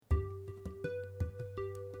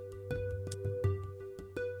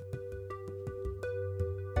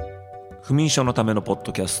不眠症のためのポッ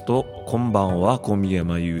ドキャスト、こんばんは、小宮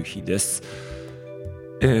山雄飛です。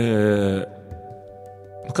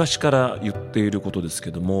昔から言っていることです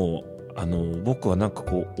けども、僕はなんか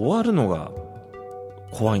こう終わるのが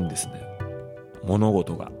怖いんですね、物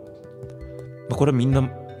事が。これはみんな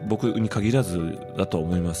僕に限らずだとは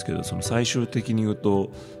思いますけど、その最終的に言うと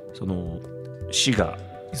その死が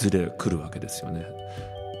いずれ来るわけですよね。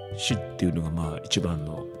死っていうのが一番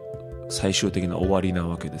の最終的な終わりな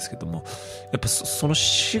わけですけども、やっぱその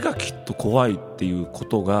死がきっと怖いっていうこ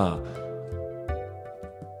とが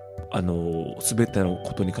全ての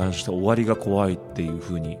ことに関して終わりが怖いっていう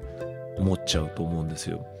ふうに思っちゃうと思うんです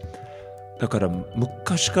よ。だから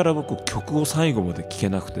昔から僕曲を最後まで聴け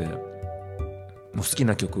なくて、もう好き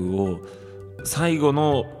な曲を最後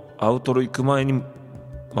のアウトロ行く前に、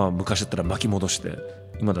昔だったら巻き戻して、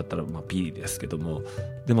今だったらP ですけども、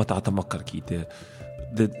でまた頭から聴いて、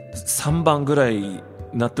で3番ぐらいに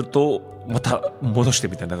なってるとまた戻して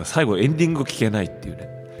みたいな、だから最後エンディング聴けないっていうね。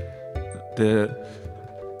で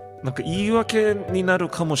なんか言い訳になる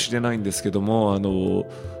かもしれないんですけども、部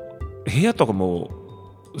屋とかも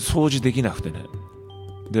掃除できなくてね。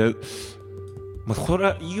でこれ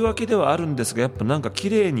は言い訳ではあるんですが、やっぱなんか綺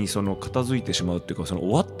麗に片付いてしまうっていうか、終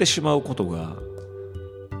わってしまうことが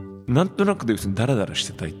なんとなくでダラダラし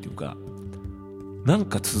てたいっていうか、なん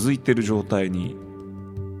か続いてる状態に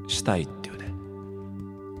したいっていうね、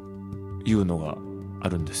いうのがあ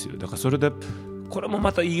るんですよ。だからそれでこれも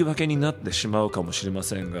また言い訳になってしまうかもしれま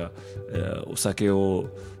せんが、お酒を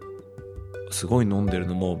すごい飲んでる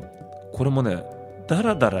のも、これもねダ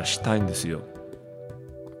ラダラしたいんですよ。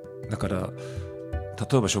だから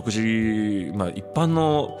例えば食事、一般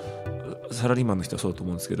のサラリーマンの人はそうだと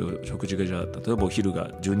思うんですけど、食事がじゃあ例えばお昼が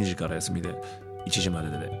12時から休みで1時まで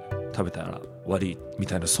で食べたら終わりみ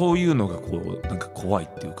たいな、そういうのがなんか怖いっ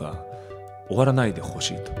ていうか、終わらないでほ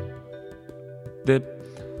しいと。で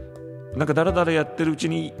なんかダラダラやってるうち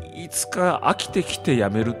にいつか飽きてきてや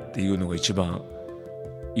めるっていうのが一番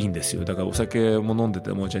いいんですよ。だからお酒も飲んで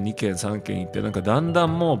ても、じゃあ2軒3軒行って、なんかだんだ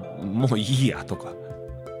んもういいやとか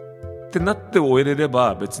ってなって終えれれ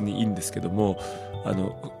ば別にいいんですけども、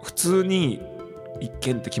普通に1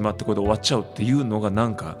軒って決まってこれで終わっちゃうっていうのがな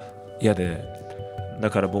んか嫌で、だ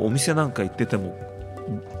からもうお店なんか行ってても、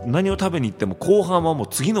何を食べに行っても後半はもう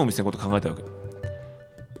次のお店のこと考えたわけ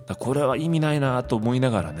だ。これは意味ないなと思い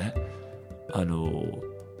ながらね、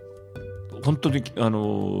本当に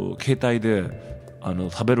携帯で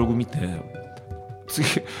食べログ見て、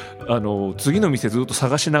次の店ずっと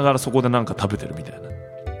探しながらそこでなんか食べてるみたいな。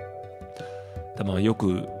でよ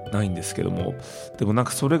くないんですけども、でもなん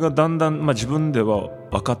かそれがだんだん、自分では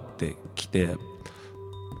分かってきて、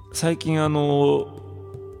最近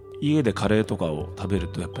家でカレーとかを食べる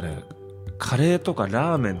と、やっぱねカレーとか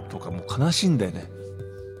ラーメンとかも悲しいんだよね。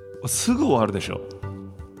すぐ終わるでしょ。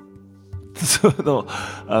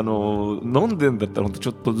飲んでんだったらち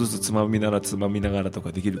ょっとずつつまみながらと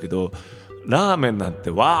かできるけど、ラーメンなんて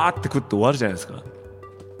わーって食って終わるじゃないですか。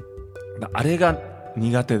あれが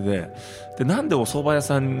苦手で、なんでお蕎麦屋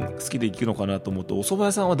さん好きで行くのかなと思うと、お蕎麦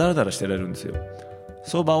屋さんはダラダラしてられるんですよ。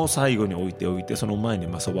蕎麦を最後に置いて、その前に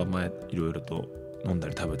蕎麦前いろいろと飲んだ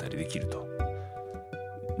り食べたりできると。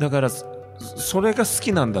だからそれが好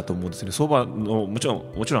きなんだと思うんですね。蕎麦のもち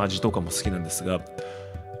ろん味とかも好きなんですが、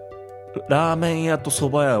ラーメン屋と蕎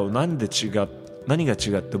麦屋を何が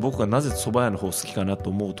違って、僕がなぜ蕎麦屋の方好きかなと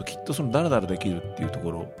思うと、きっとそのダラダラできるっていうと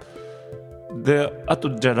ころで、あ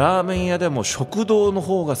とじゃあラーメン屋でも食堂の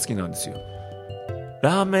方が好きなんですよ。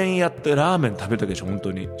ラーメン屋ってラーメン食べたでしょ、本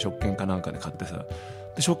当に食券かなんかで買ってさ。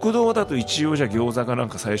で食堂だと一応じゃあ餃子かなん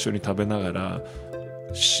か最初に食べながら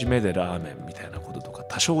締めでラーメンみたいなこととか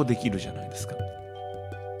多少できるじゃないですか。だ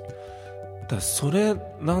からそれ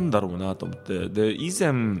なんだろうなと思って、で以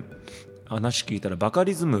前話聞いたら、バカ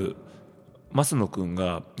リズム増野くん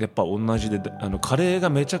がやっぱ同じで、カレーが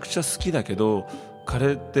めちゃくちゃ好きだけど、カレ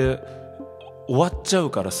ーって終わっちゃう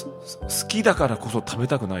から、好きだからこそ食べ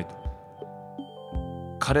たくないと。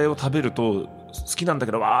カレーを食べると好きなんだ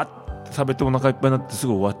けど、わーって食べてお腹いっぱいになってす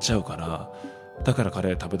ぐ終わっちゃうから、だからカ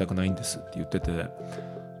レー食べたくないんですって言ってて、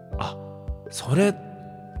それ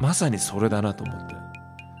まさにそれだなと思って。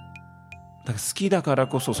だから好きだから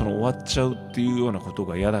こそ終わっちゃうっていうようなこと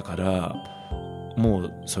が嫌だから、も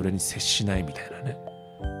うそれに接しないみたいなね。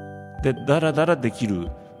でだらだらできる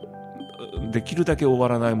だけ終わ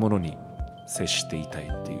らないものに接していたい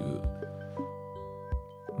っていう。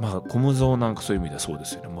小無造なんかそういう意味ではそうで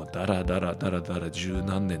すよね。もうだらだら十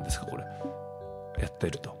何年ですか、これやって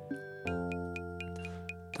ると。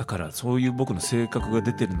だからそういう僕の性格が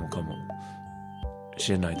出てるのかも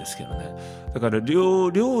しれないですけどね。だから料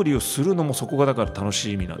理をするのもそこがだから楽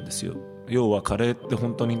しみなんですよ。要はカレーって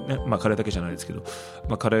本当にね、カレーだけじゃないですけど、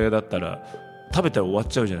カレーだったら食べたら終わっ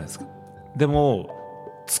ちゃうじゃないですか。でも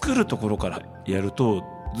作るところからやると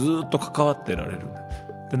ずっと関わってられる。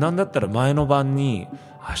でなんだったら前の晩に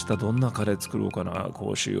明日どんなカレー作ろうかな、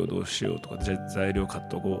こうしようどうしようとか、じゃあ材料買っ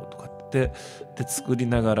とこうとかってで作り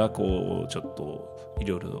ながらこうちょっとい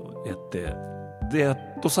ろいろやって、でやっ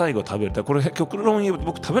と最後食べる。これ極論言うと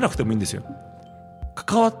僕食べなくてもいいんですよ。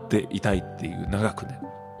関わっていたいっていう、長くね。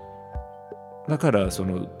だからそ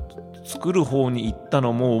の作る方に行った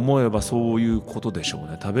のも思えばそういうことでしょう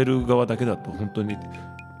ね。食べる側だけだと本当に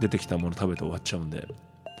出てきたもの食べて終わっちゃうんで。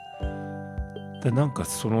でなんか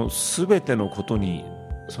その全てのことに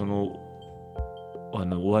終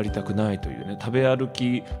わりたくないというね。食べ歩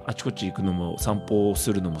きあちこち行くのも散歩を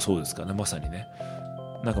するのもそうですからね。まさにね、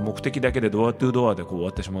なんか目的だけでドアトゥドアでこう終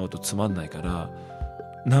わってしまうとつまんないから、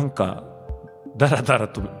なんかだらだら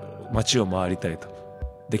と街を回りたいと。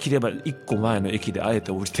できれば一個前の駅であえ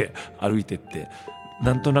て降りて歩いてって、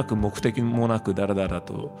なんとなく目的もなくだらだら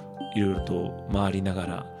といろいろと回りなが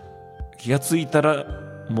ら、気がついたら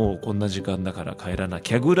もうこんな時間だから帰らな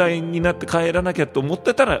きゃぐらいになって、帰らなきゃと思っ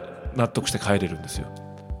てたら納得して帰れるんですよ。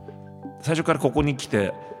最初からここに来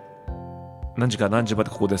て何時から何時まで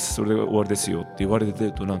ここです、それで終わりですよって言われて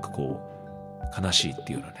ると、なんかこう悲しいっ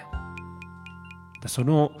ていうのね。そ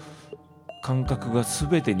の感覚が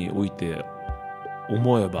全てにおいて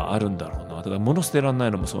思えばあるんだろうな。だから物捨てらんな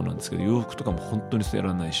いのもそうなんですけど、洋服とかも本当に捨て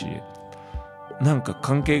らんないし、なんか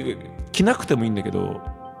関係着なくてもいいんだけど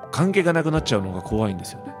関係がなくなっちゃうのが怖いんで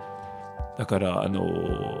すよね。だから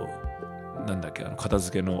なんだっけ、片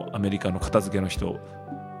付けのアメリカの片付けの人、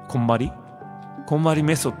こんまり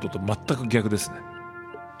メソッドと全く逆ですね。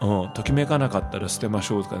ときめかなかったら捨てま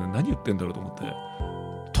しょうとか、ね、何言ってんだろうと思って、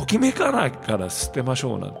ときめかないから捨てまし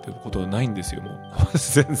ょうなんてことはないんですよ。もう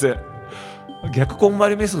全然逆こんま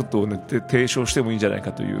りメソッドを、ね、提唱してもいいんじゃない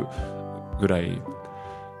かというぐらい、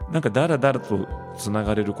なんかだらだらとつな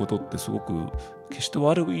がれることってすごく決して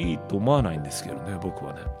悪いと思わないんですけどね、僕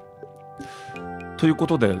はね。というこ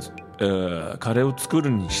とで、カレーを作る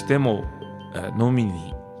にしても、飲み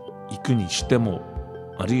に行くにしても、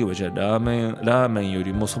あるいはじゃあラーメンよ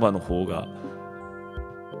りもそばの方が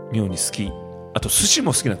妙に好き。あと寿司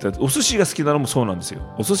も好きなんだって。お寿司が好きなのもそうなんですよ。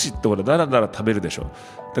お寿司ってほらだらだら食べるでしょ。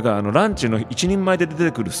だからランチの一人前で出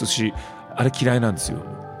てくる寿司、あれ嫌いなんですよ。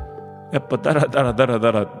やっぱだらだ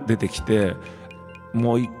ら出てきて、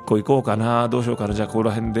もう一個行こうかな、どうしようかな、じゃあここ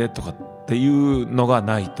ら辺でとかっていうのが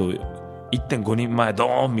ないと、 1.5 人前ド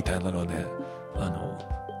ーンみたいなのはね、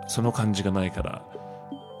その感じがないから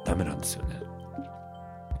ダメなんですよね。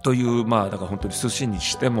というだから本当に寿司に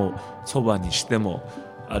してもそばにしても、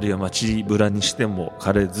あるいは街ぶらにしても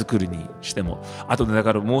カレー作りにしても、あとね、だ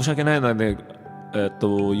から申し訳ないのはね、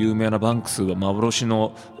有名なバンクスは幻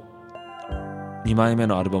の2枚目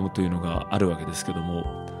のアルバムというのがあるわけですけども、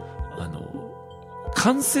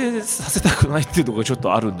完成させたくないっていうところがちょっ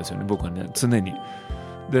とあるんですよね、僕はね、常に。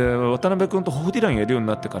で渡辺君とホフディランやるように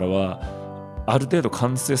なってからはある程度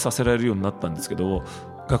完成させられるようになったんですけど、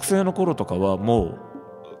学生の頃とかはもう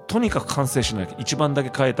とにかく完成しなきゃ、一番だけ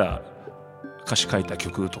歌詞書いた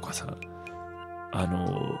曲とかさ、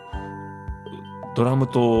ドラム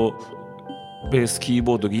とベース、キー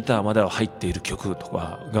ボード、ギターまでは入っている曲と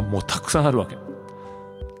かがもうたくさんあるわけ。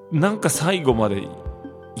なんか最後まで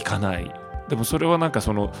いかない。でもそれはなんか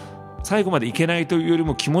最後までいけないというより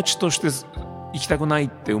も気持ちとして行きたくないっ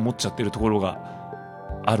て思っちゃってるところが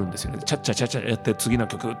あるんですよね。チャッチャやって次の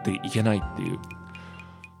曲っていけないっていう。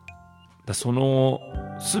その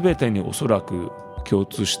全てにおそらく共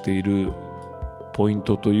通しているポイン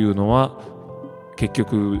トというのは、結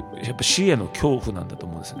局やっぱ死への恐怖なんだと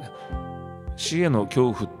思うんですよね。死への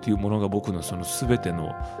恐怖っていうものが僕のその全ての、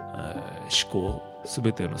思考、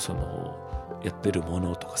全てのやってるも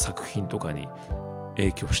のとか作品とかに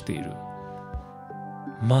影響している。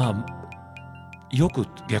よく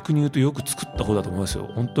逆に言うとよく作った方だと思いますよ。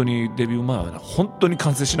本当にデビュー前は本当に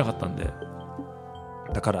完成しなかったんで。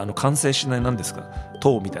だから完成しない何ですか、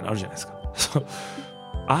塔みたいなのあるじゃないですか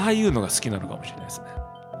ああいうのが好きなのかもしれないですね。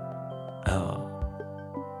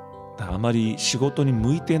あまり仕事に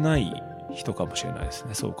向いてない人かもしれないです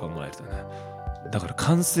ね、そう考えるとね。だから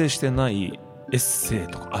完成してないエッセイ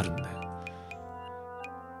とかあるんだよ。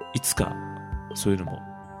いつかそういうのも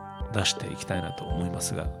出していきたいなと思いま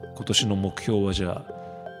すが、今年の目標はじゃあ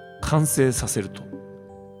完成させると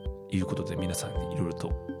いうことで、皆さんにいろいろ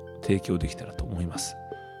と提供できたらと思います。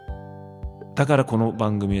だからこの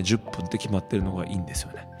番組は10分って決まってるのがいいんです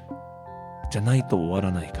よね。じゃないと終わ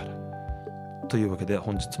らないから。というわけで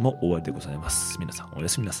本日も終わりでございます。皆さんおや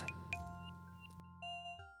すみなさい。